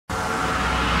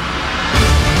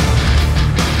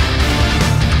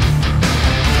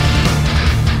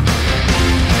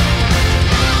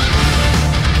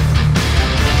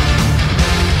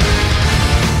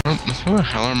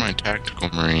my tactical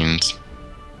marines?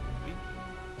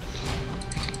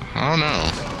 I don't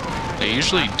know. They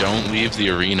usually don't leave the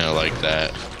arena like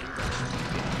that.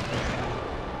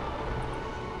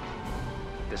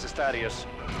 This is Thaddeus.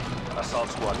 Assault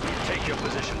squad, take your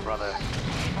position, brother.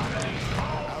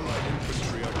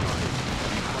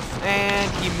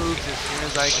 And he moves as soon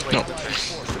as I click.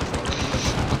 No.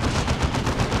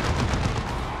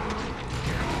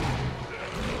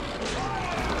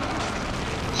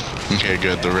 Okay,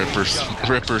 good. The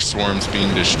Ripper swarm's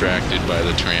being distracted by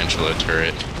the Tarantula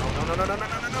turret.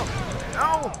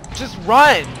 No! Just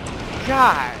run!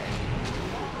 God!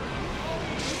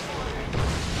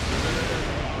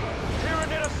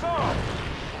 Tyranid assault!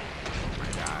 Oh my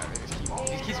God.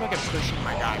 He keeps fucking pushing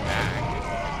my guy back.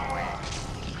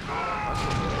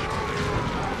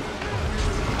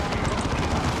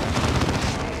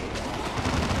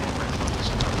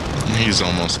 He's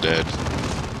almost dead.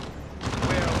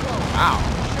 Wow.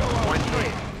 One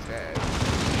hit. He's dead.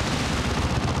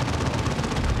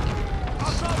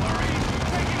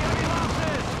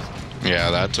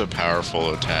 Yeah, that's a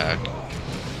powerful attack.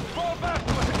 Fall back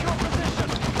to a secure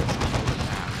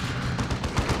position!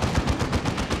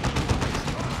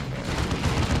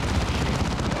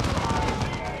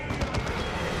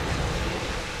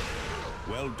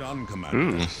 Well done,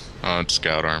 Commander. Ooh. Oh, it's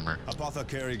scout armor.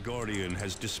 Apothecary Gordian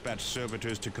has dispatched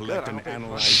servitors to collect and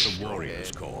analyze the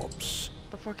warrior's corpse.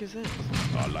 What the fuck is this?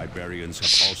 Our librarians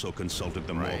have also consulted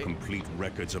the more complete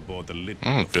records aboard the lit.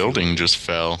 Oh, building just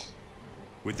fell.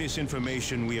 With this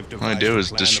information, we have All I devised do a is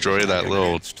plan of destroy attack that little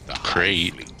against the Hive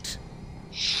crate. Fleet.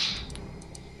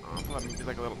 Oh, I thought maybe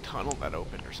like a little tunnel that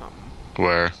opened or something.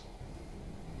 Where?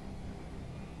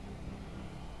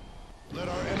 Let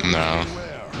our enemies No.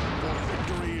 beware,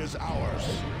 for victory is ours.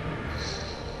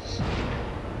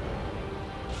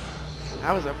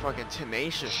 That was a fucking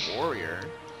tenacious warrior.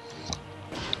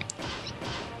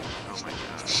 Oh my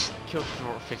God. Killed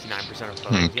 59% of foes.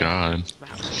 Oh God.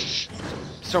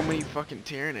 So many fucking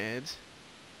Tyranids.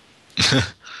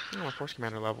 Oh, my force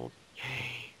commander leveled.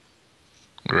 Yay.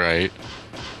 Right.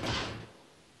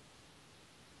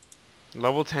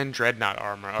 Level 10 Dreadnought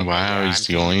armor. Okay, Wow, yeah, he's I'm the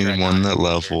taking only Dreadnought one that here.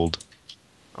 leveled.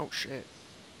 Oh shit.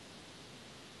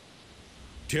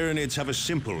 Tyranids have a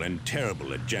simple and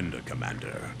terrible agenda,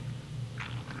 Commander.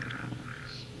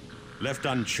 Left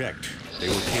unchecked, they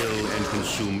will kill and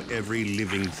consume every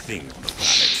living thing on the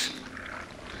planet.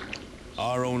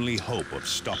 Our only hope of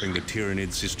stopping the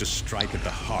Tyranids is to strike at the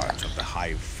heart of the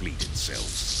Hive Fleet itself.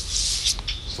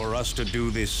 For us to do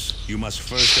this, you must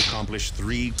first accomplish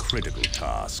 3 critical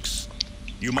tasks.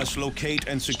 You must locate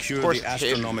and secure the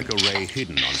astronomic array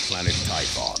hidden on planet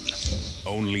Typhon.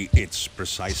 Only its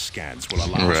precise scans will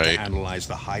allow us to analyze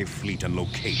the Hive Fleet and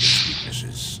locate its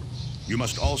weaknesses. You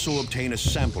must also obtain a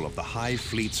sample of the Hive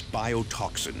Fleet's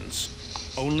biotoxins.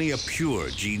 Only a pure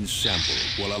gene sample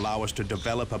will allow us to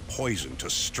develop a poison to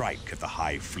strike at the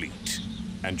Hive Fleet.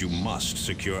 And you must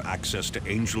secure access to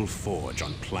Angel Forge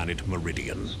on planet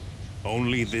Meridian.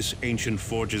 Only this ancient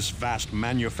forge's vast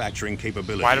manufacturing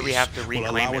capabilities Why do we have to will reclaim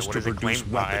allow it? us What to is it produce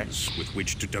claimed by? weapons with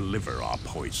which to deliver our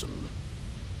poison.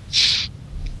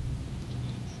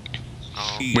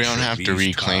 We don't have to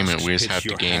reclaim it, we just have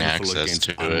to gain access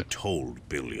to it. Untold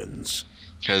billions.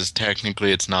 Because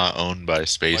technically it's not owned by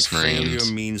Space But failure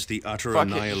Marines. means the utter Fuck it,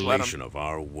 just let 'em. annihilation of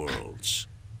our worlds.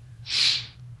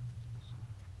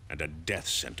 And a death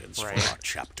sentence for our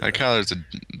chapter. I like how there's a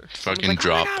fucking like,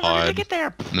 drop oh my God, we're gonna pod get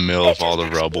there. in the middle It of all the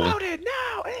just rubble. exploded.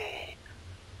 No, eh.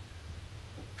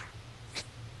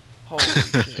 Holy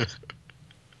shit.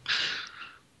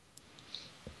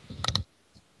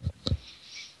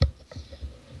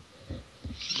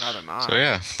 Rather not. So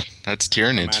yeah, that's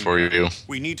Tyranids for Commander, you.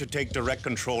 We need to take direct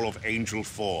control of Angel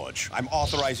Forge. I'm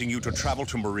authorizing you to travel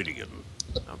to Meridian.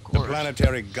 Of The course.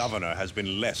 planetary governor has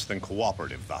been less than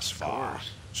cooperative thus far. course.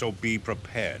 So be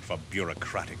prepared for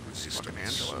bureaucratic Fucking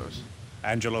resistance. Angelos.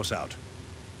 Angelos out.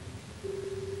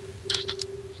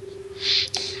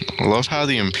 I love how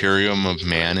the Imperium of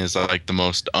Man is like the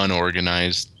most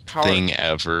unorganized thing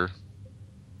ever.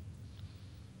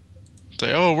 It's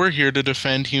like, oh, we're here to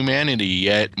defend humanity,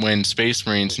 yet when Space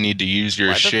Marines need to use your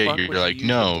Why the shit, fuck you're would you like, use the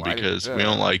no, blighted- because we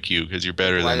don't like you, because you're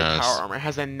better than Blighted Power us. armor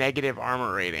has a negative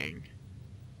armor rating.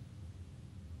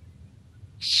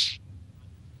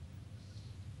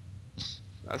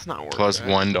 That's not worth Plus it.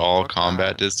 1 to all Fuck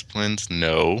combat that. disciplines?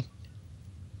 No.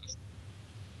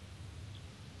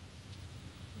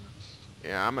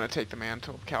 Yeah, I'm gonna take the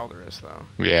Mantle of Calderus though.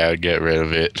 Yeah, get rid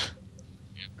of it.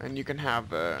 And you can have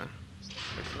the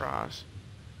cross.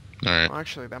 Alright, Well,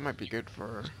 actually, that might be good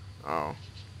for... Oh.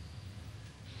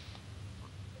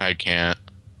 I can't.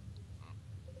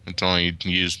 It's only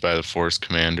used by the Force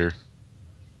Commander.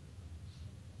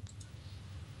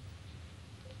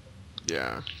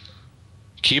 Yeah.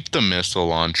 Keep the missile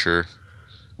launcher.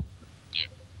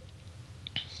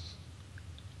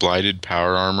 Blighted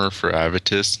power armor for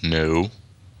Avitus? No.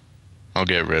 I'll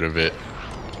get rid of it.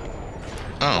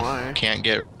 Oh, Why? can't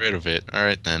get rid of it.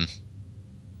 Alright then.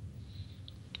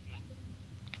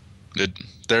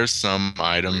 There's some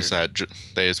items that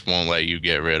they just won't let you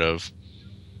get rid of.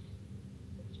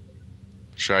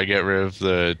 Should I get rid of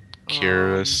the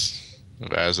Curious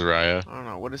of Azariah? I don't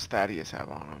know. What does Thaddeus have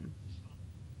on him?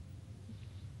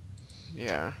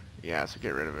 Yeah. Yeah, so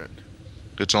get rid of it.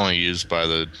 It's only used by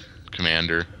the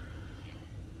commander.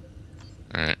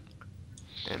 Alright.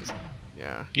 And,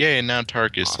 yeah. Yay, now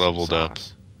Tarkus Awesome leveled up.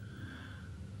 sauce.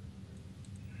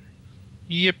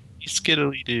 Yep,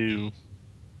 skiddly doo.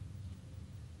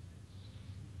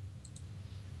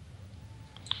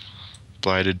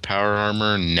 Blighted power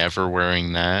armor, never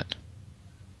wearing that.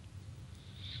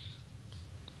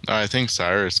 Oh, I think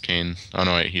Cyrus Kane. Oh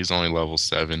no, wait, he's only level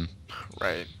 7.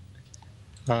 Right.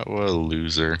 What a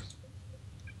loser.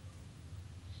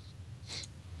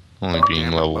 Only being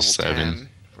Damn, level 7. 10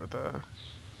 for the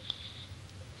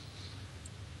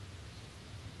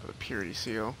purity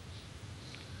seal.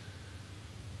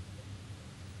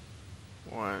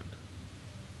 What?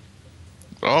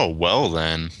 Oh, well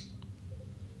then.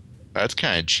 That's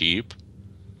kind of cheap.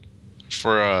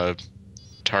 For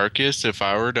Tarkus, if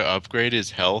I were to upgrade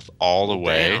his health all the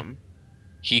way, Damn.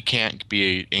 he can't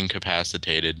be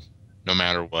incapacitated no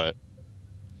matter what.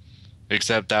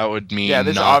 Except that would mean Yeah,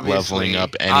 this not leveling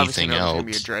up anything There's else. gonna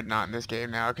be a dreadnought in this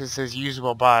game now because it says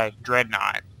usable by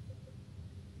dreadnought.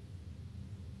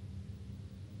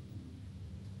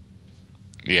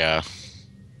 Yeah.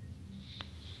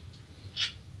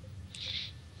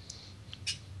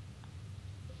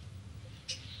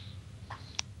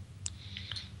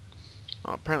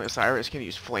 Well, apparently Cyrus can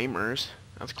use flamers.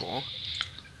 That's cool.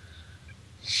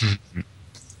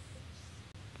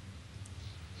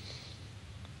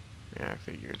 Yeah, I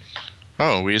figured.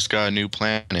 Oh, we just got a new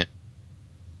planet.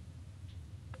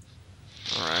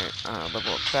 Alright,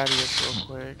 level up Thaddeus real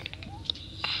quick.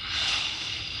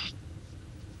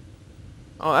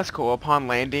 Oh, that's cool. Upon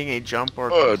landing, a jump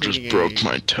or Oh, just completing broke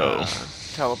my toe.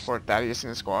 Teleport Thaddeus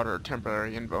and the squad are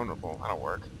temporarily invulnerable. That'll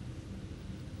work.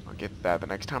 I'll get that the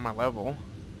next time I level.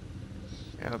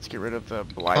 Yeah, let's get rid of the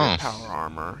blighted power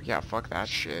armor. Yeah, fuck that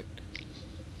shit.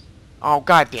 Oh,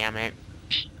 god damn it.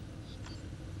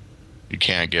 You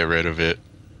can't get rid of it.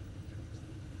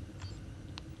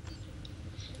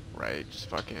 Right, just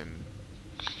fucking...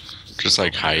 Just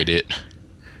like hide it.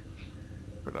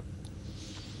 Put up.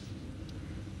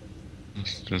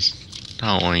 Just, I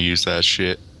don't want to use that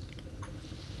shit.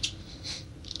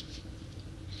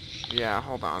 Yeah,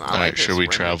 hold on. Alright, should we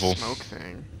travel? Smoke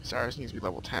thing. Cyrus needs to be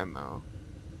level 10 though.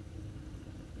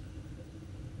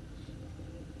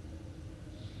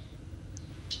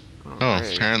 Oh,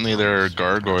 apparently there are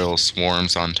gargoyle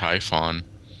swarms on Typhon.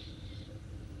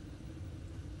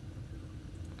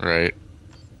 Right.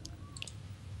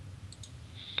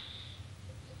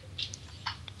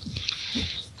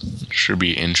 Should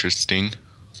be interesting.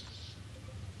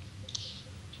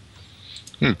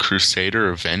 Ooh, Crusader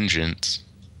of Vengeance.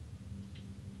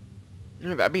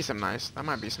 Yeah, that'd be some nice. That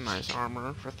might be some nice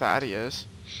armor for Thaddeus.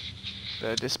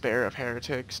 The Despair of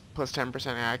Heretics, plus 10%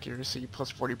 accuracy,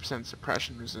 plus 40%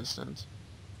 suppression resistance.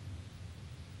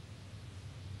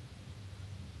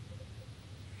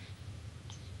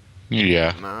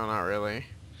 Yeah. No, not really.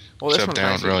 Well, Except they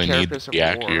don't really need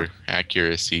the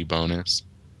accuracy bonus.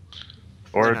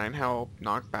 Or 49 health,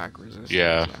 knockback resistance.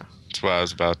 Yeah, that's what I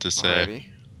was about to say.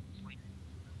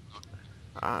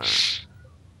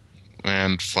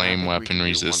 And flame weapon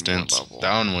resistance.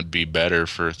 That one would be better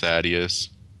for Thaddeus.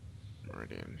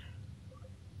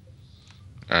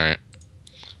 Alright.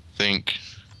 Can't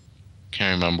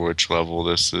remember which level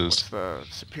this is. What's the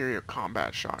superior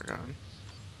combat shotgun?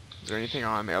 Is there anything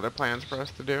on the other plans for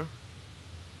us to do?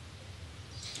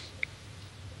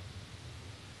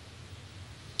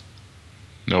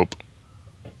 Nope.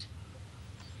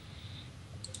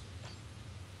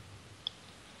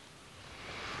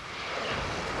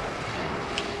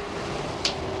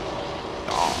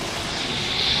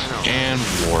 And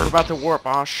warp. We're about to warp.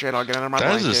 Oh shit, I'll get under my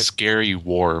blanket. That is a scary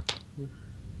warp.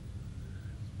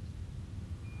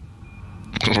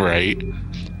 Right?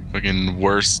 Fucking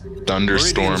worst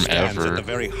thunderstorm ever. At the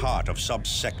very heart of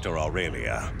subsector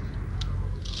Aurelia.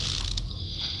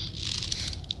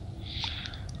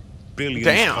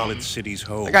 Billions call it city's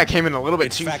home. That guy came in a little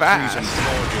bit too fast. And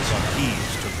forges are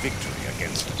keys to victory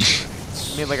against the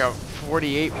Tyranids. Made like a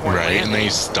 48 point Right, landing. and they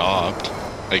stopped.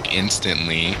 like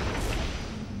instantly.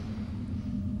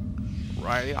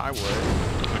 Right, I would.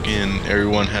 Fucking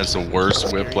everyone has the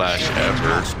worst whiplash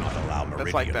ever. Not allow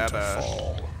That's like Meridian that, to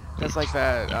fall. That's like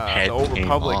that, Head the Old came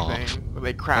Republic off. thing, where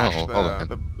they crashed Oh,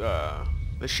 hold on.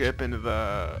 the ship into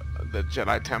the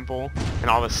Jedi Temple, and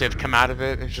all the Sith come out of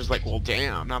it, and it's just like, well,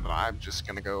 damn, now that I'm just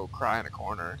gonna go cry in a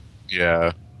corner.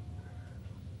 Yeah,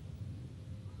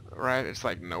 Right? It's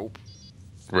like, nope.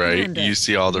 right. Commander, You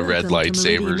see all the red welcome to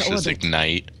Meridian lightsabers just Orbit.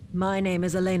 ignite. My name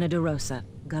is Elena DeRosa.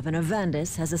 Governor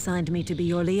Vandis has assigned me to be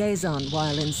your liaison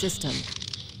while in system.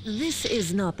 This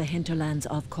is not the hinterlands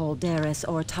of Calderis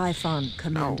or Typhon,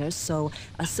 Commander, so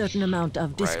a certain amount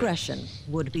of discretion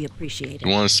would be appreciated. You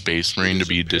want a space marine to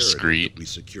be discreet? We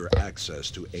secure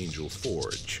access to Angel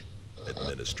Forge,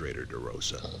 Administrator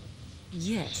DeRosa.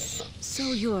 Yes,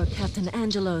 so your Captain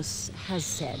Angelos has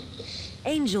said.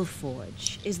 Angel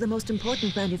Forge is the most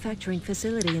important manufacturing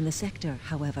facility in the sector,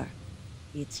 however.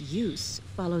 Its use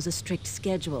follows a strict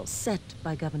schedule set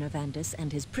by Governor Vandis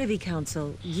and his Privy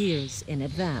Council years in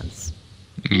advance.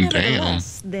 Damn.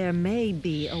 Nevertheless, there may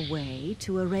be a way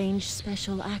to arrange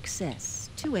special access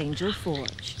to Angel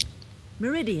Forge.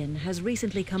 Meridian has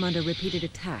recently come under repeated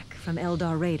attack from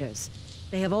Eldar raiders.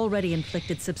 They have already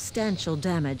inflicted substantial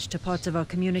damage to parts of our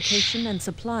communication and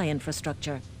supply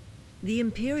infrastructure. The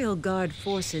Imperial Guard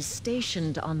forces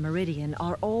stationed on Meridian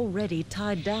are already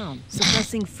tied down,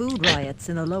 suppressing food riots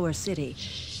in the lower city.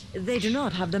 They do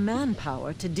not have the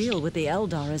manpower to deal with the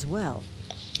Eldar as well.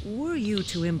 Were you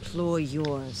to employ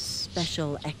your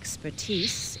special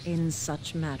expertise in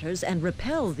such matters and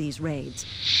repel these raids,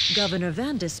 Governor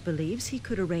Vandis believes he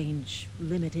could arrange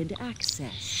limited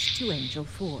access to Angel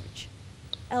Forge.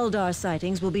 Eldar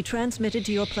sightings will be transmitted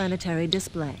to your planetary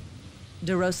display.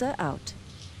 DeRosa out.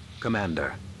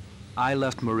 Commander, I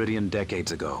left Meridian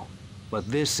decades ago, but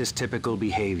this is typical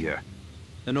behavior.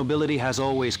 The nobility has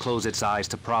always closed its eyes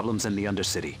to problems in the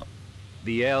Undercity.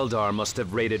 The Eldar must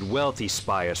have raided wealthy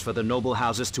spires for the noble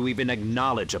houses to even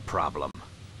acknowledge a problem.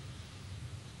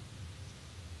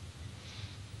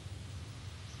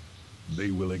 They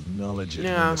will acknowledge it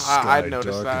Yeah, when the sky I'd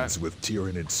noticed darkens that. with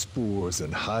Tyranid spores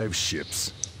and hive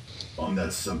ships. On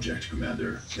that subject,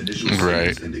 Commander, initial Right.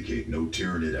 signs indicate no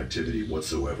Tyranid activity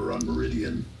whatsoever on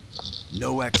Meridian.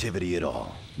 No activity at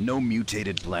all. No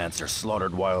mutated plants or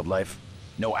slaughtered wildlife.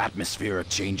 No atmospheric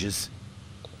changes.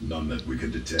 None that we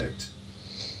can detect.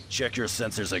 Check your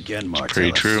sensors again, Martellus.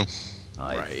 Pretty true.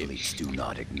 Hive fleets do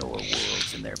not ignore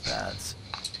worlds in their paths.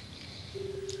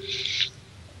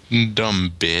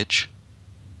 Dumb bitch.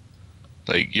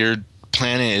 Like, your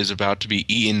planet is about to be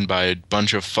eaten by a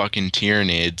bunch of fucking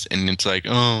Tyranids, and it's like,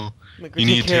 oh, Like, you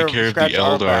need to take care of the scratch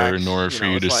our Eldar backs, in order for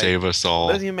you it's to like, save us It all.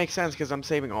 doesn't even make sense because I'm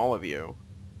saving all of you.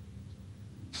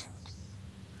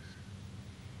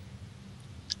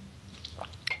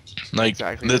 Like,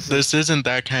 Exactly. this isn't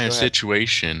that kind of Go ahead.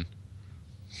 situation.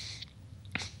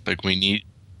 Like, we need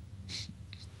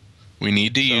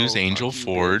to use So, Angel fuck you,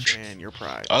 Forge. bitch, and your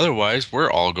pride. Otherwise,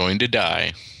 we're all going to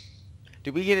die.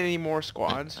 Did we get any more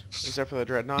squads except for the I'm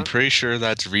Dreadnought? pretty sure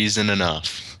that's reason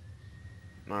enough.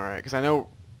 All right, because I know.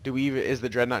 Do we even? Is the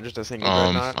Dreadnought just a single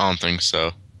I Dreadnought? don't think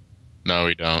so. No,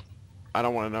 we don't. I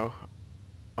don't want to know.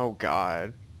 Oh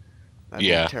God. That'd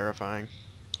Yeah. be terrifying.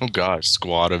 Oh gosh,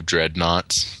 squad of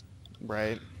dreadnoughts.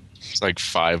 Right. It's like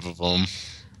 5 of them.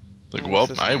 Like, Oh, well, what's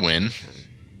this I next win. mission?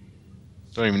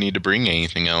 Don't even need to bring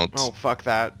anything else. Oh fuck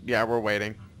that. Yeah, we're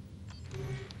waiting.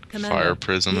 Commander, Fire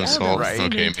prism the assault. Eldar seem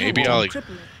Okay, intent maybe on I'll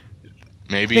crippling-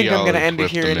 maybe think I'm I'll gonna end it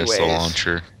equip here the missile anyways.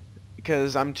 launcher.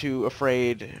 Because I'm too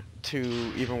afraid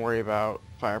to even worry about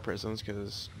fire prisms,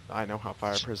 because I know how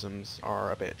fire prisms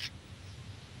are a bitch.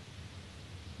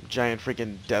 Giant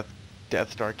freaking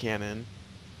Death Star cannon.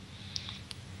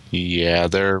 Yeah,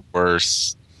 they're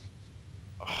worse.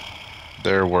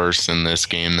 They're worse in this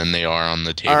game than they are on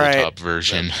the All right. tabletop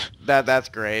version. That's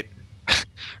great.